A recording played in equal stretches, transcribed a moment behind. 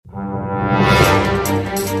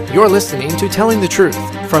You're listening to Telling the Truth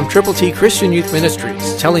from Triple T Christian Youth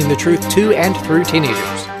Ministries, telling the truth to and through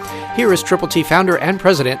teenagers. Here is Triple T founder and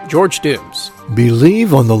president, George Dooms.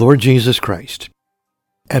 Believe on the Lord Jesus Christ.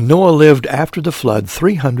 And Noah lived after the flood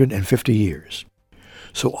 350 years.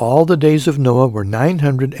 So all the days of Noah were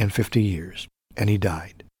 950 years, and he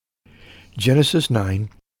died. Genesis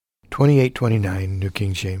 9:28-29, New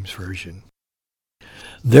King James Version.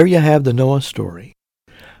 There you have the Noah story.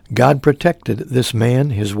 God protected this man,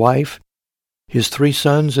 his wife, his 3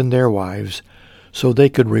 sons and their wives, so they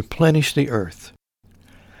could replenish the earth.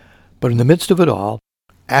 But in the midst of it all,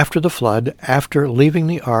 after the flood, after leaving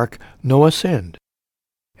the ark, Noah sinned,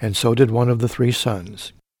 and so did one of the 3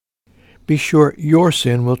 sons. Be sure your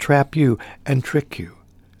sin will trap you and trick you.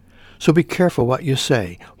 So be careful what you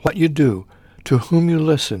say, what you do, to whom you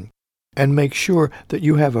listen, and make sure that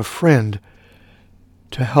you have a friend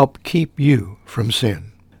to help keep you from sin.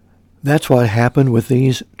 That's what happened with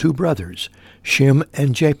these 2 brothers, Shem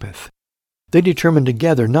and Japheth. They determined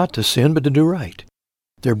together not to sin, but to do right.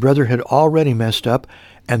 Their brother had already messed up,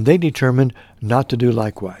 and they determined not to do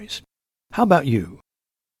likewise. How about you?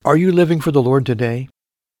 Are you living for the Lord today?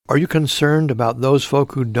 Are you concerned about those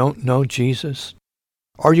folk who don't know Jesus?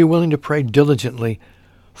 Are you willing to pray diligently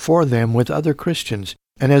for them with other Christians?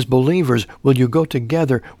 And as believers, will you go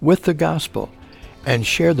together with the gospel and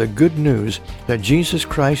share the good news that Jesus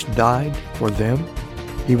Christ died for them?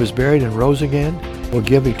 He was buried and rose again, will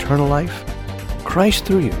give eternal life. Christ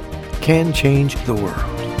through you can change the world.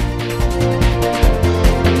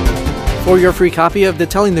 For your free copy of the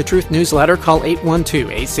Telling the Truth newsletter, call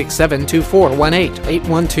 812-867-2418,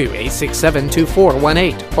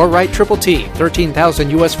 812-867-2418, or write Triple T,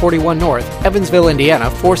 13,000 U.S. 41 North, Evansville,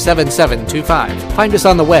 Indiana, 47725. Find us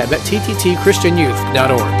on the web at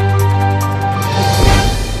tttchristianyouth.org.